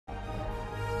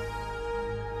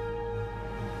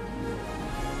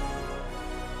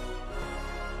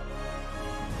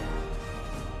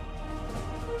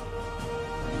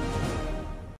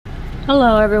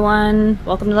Hello everyone,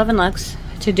 welcome to Love and Lux.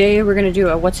 Today we're going to do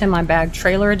a what's in my bag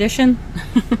trailer edition.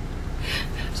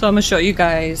 So I'm going to show you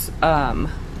guys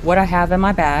what I have in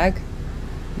my bag.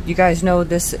 You guys know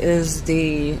this is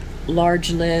the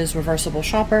Large Liz reversible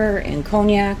shopper in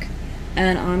cognac,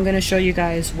 and I'm going to show you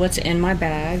guys what's in my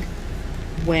bag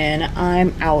when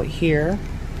I'm out here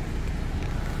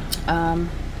on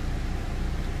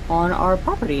our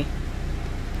property,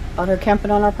 out here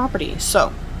camping on our property.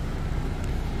 So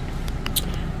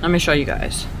let me show you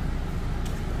guys.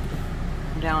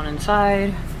 Down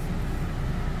inside.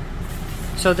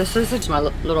 So this is my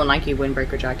little Nike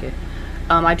windbreaker jacket.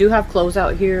 I do have clothes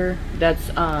out here.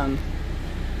 That's a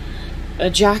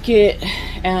jacket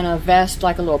and a vest,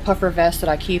 like a little puffer vest that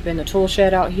I keep in the tool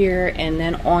shed out here. And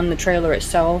then on the trailer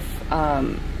itself,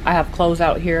 I have clothes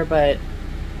out here, but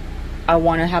I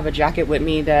want to have a jacket with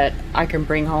me that I can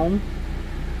bring home.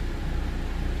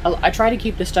 I try to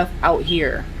keep the stuff out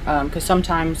here because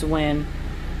sometimes when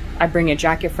I bring a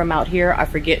jacket from out here, I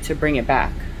forget to bring it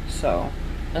back. So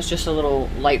that's just a little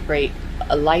lightweight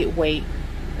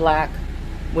black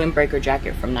windbreaker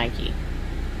jacket from Nike.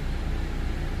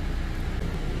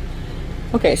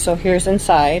 Okay, so here's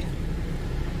inside.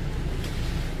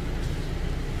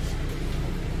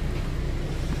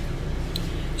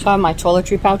 So I have my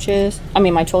toiletry pouches.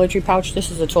 My toiletry pouch.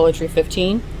 This is a toiletry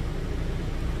 15.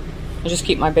 I just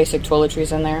keep my basic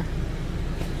toiletries in there.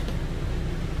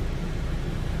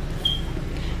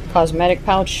 Cosmetic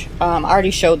pouch. I already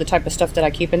showed the type of stuff that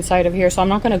I keep inside of here, so I'm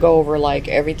not going to go over like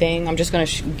everything. I'm just going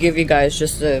to give you guys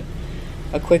just a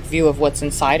quick view of what's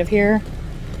inside of here.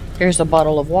 Here's a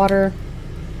bottle of water,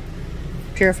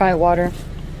 purified water.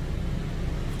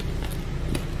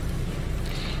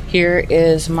 Here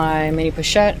is my mini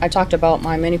pochette. I talked about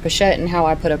my mini pochette and how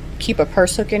I keep a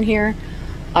purse hook in here.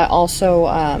 I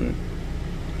also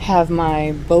have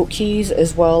my boat keys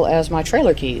as well as my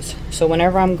trailer keys. So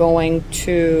whenever I'm going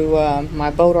to my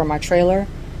boat or my trailer,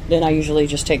 then I usually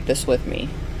just take this with me.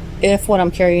 If what I'm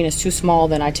carrying is too small,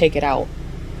 then I take it out.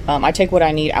 I take what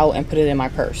I need out and put it in my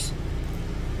purse.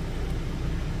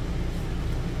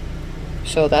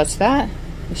 So that's that.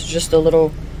 This is just a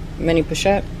little mini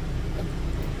pochette.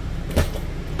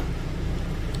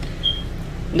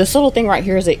 This little thing right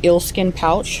here is an oilskin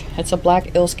pouch. It's a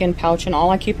black oilskin pouch, and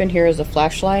all I keep in here is a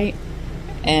flashlight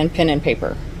and pen and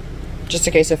paper, just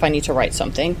in case if I need to write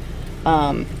something,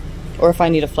 or if I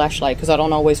need a flashlight, because I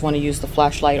don't always want to use the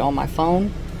flashlight on my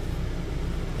phone.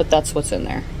 But that's what's in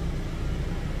there.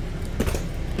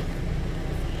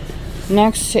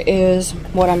 Next is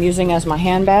what I'm using as my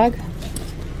handbag,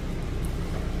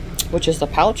 which is the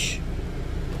pouch.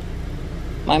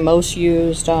 My most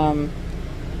used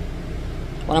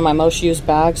one of my most used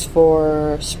bags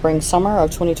for spring summer of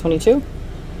 2022.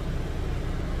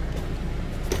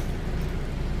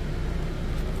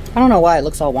 I don't know why it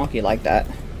looks all wonky like that,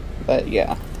 but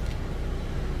yeah,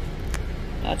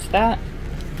 that's that.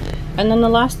 And then the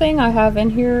last thing I have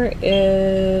in here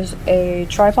is a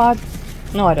tripod.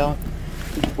 No, I don't.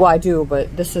 Well, I do,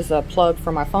 but this is a plug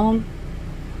for my phone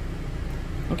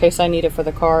in case I need it for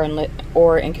the car,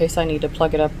 or in case I need to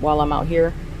plug it up while I'm out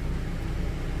here.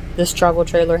 This travel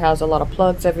trailer has a lot of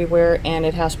plugs everywhere, and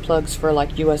it has plugs for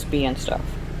like USB and stuff.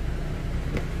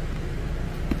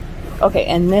 Okay,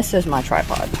 and this is my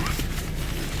tripod.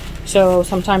 So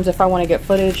sometimes if I want to get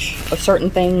footage of certain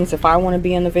things, if I want to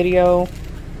be in the video,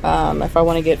 if I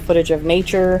want to get footage of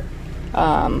nature,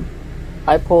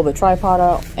 I pull the tripod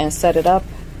out and set it up.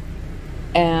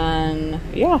 And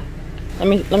yeah, let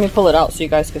me pull it out so you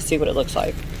guys can see what it looks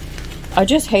like. I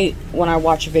just hate when I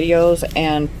watch videos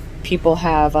and people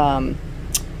have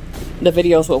the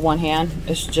videos with one hand.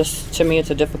 It's just, to me, it's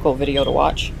a difficult video to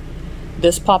watch.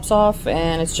 This pops off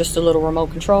and it's just a little remote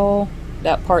control.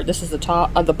 That part, this is the top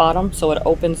of the bottom, so it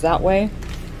opens that way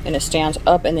and it stands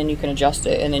up, and then you can adjust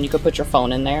it, and then you can put your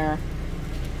phone in there.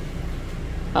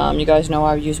 You guys know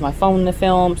I use my phone to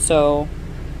film, so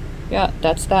yeah,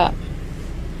 that's that.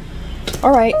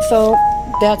 Alright, so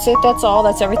that's it. That's all.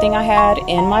 That's everything I had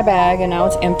in my bag, and now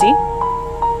it's empty.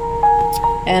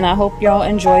 And I hope y'all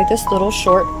enjoyed this little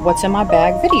short what's in my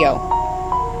bag video.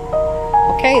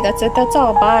 Okay, that's it. That's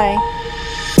all. Bye.